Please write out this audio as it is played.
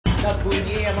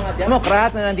Nagbunyi ang mga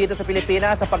Demokrat na nandito sa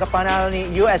Pilipinas sa pagkapanalo ni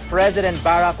US President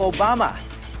Barack Obama.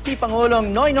 Si Pangulong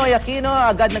Noynoy Aquino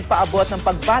agad nagpaabot ng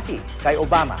pagbati kay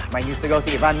Obama. May news to go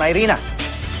si Ivan Mayrina.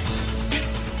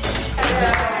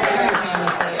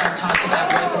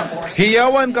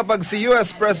 Hiyawan kapag si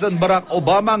US President Barack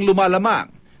Obama ang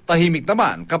lumalamang. Tahimik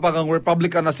naman kapag ang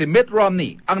Republican na si Mitt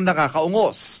Romney ang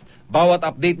nakakaungos. Bawat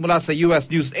update mula sa US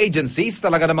news agencies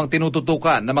talaga namang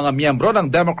tinututukan ng mga miyembro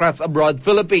ng Democrats Abroad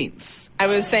Philippines.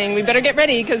 I was saying we better get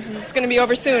ready because it's going to be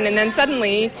over soon, and then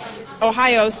suddenly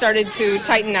Ohio started to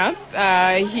tighten up.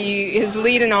 His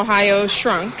lead in Ohio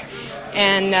shrunk,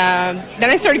 and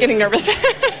then I started getting nervous.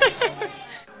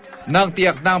 Nang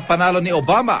tiyak na ang panalo ni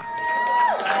Obama,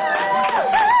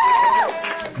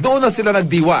 doon na sila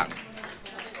nagdiwang.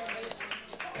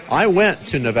 I went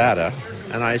to Nevada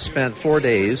and I spent 4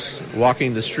 days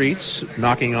walking the streets,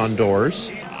 knocking on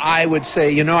doors. I would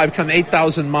say, I've come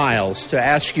 8,000 miles to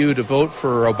ask you to vote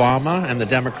for Obama and the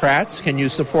Democrats. Can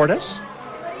you support us?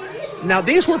 Now,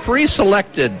 these were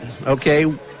pre-selected, okay?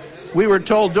 We were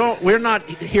told, we're not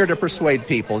here to persuade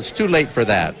people. It's too late for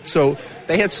that. So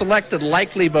they had selected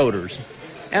likely voters.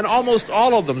 And almost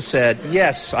all of them said,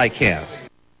 yes, I can.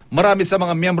 Marami sa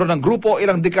mga miyembro ng grupo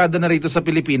ilang dekada na rito sa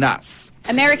Pilipinas.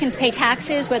 Americans pay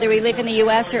taxes whether we live in the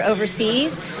U.S. or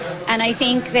overseas, and I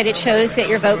think that it shows that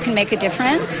your vote can make a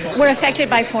difference. We're affected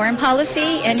by foreign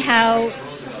policy and how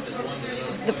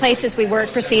the places we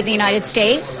work perceive the United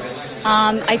States.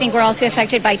 I think we're also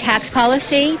affected by tax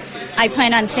policy. I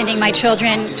plan on sending my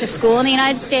children to school in the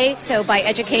United States, so by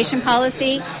education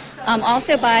policy,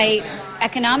 also by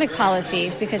economic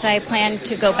policies, because I plan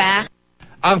to go back.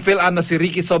 Ang PhilAn na si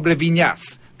Ricky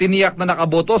Sobreviñas, tiniyak na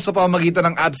nakaboto sa pamamagitan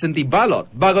ng absentee ballot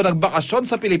bago nagbakasyon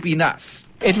sa Pilipinas.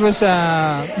 It was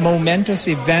a momentous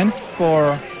event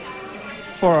for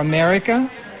America,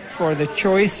 for the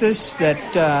choices that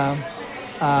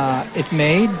it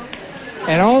made,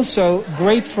 and also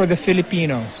great for the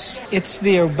Filipinos. It's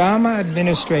the Obama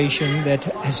administration that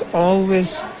has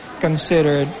always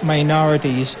considered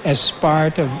minorities as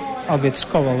part of its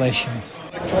coalition.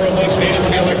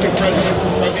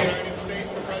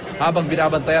 Habang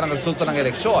binabantayan ang resulta ng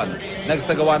eleksyon,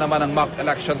 nagsagawa naman ng mock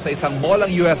election sa isang mall ang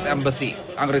US Embassy.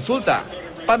 Ang resulta,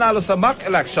 panalo sa mock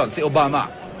election si Obama.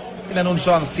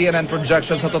 Inanunsyo ang CNN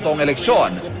projection sa totoong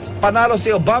eleksyon, panalo si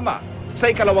Obama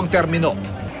sa ikalawang termino.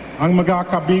 Ang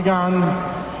magkakabigan,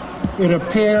 it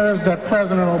appears that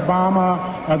President Obama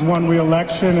has won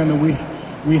re-election and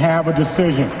we have a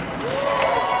decision.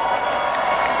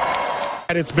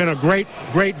 It's been a great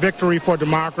victory for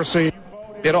democracy.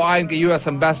 Pero ayon kay US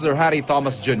Ambassador Harry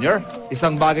Thomas Jr.,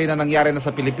 isang bagay na nangyari na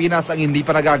sa Pilipinas ang hindi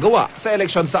pa nagagawa sa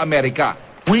eleksyon sa Amerika.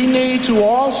 We need to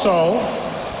also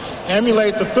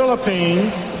emulate the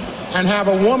Philippines and have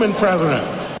a woman president.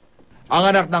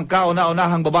 Ang anak ng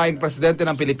kauna-unahang babaeng presidente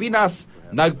ng Pilipinas,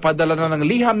 nagpadala na ng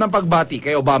liham ng pagbati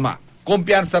kay Obama.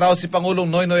 Kumpiyansa raw si Pangulong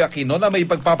Noynoy Aquino na may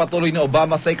pagpapatuloy ni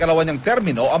Obama sa ikalawa niyang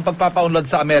termino ang pagpapaunlad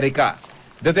sa Amerika.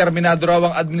 Determinado raw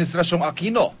ang Administrasyong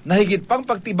Aquino na higit pang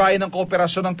pagtibayin ng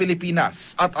kooperasyon ng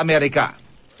Pilipinas at Amerika.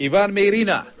 Ivan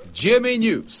Mayrina, GMA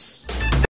News.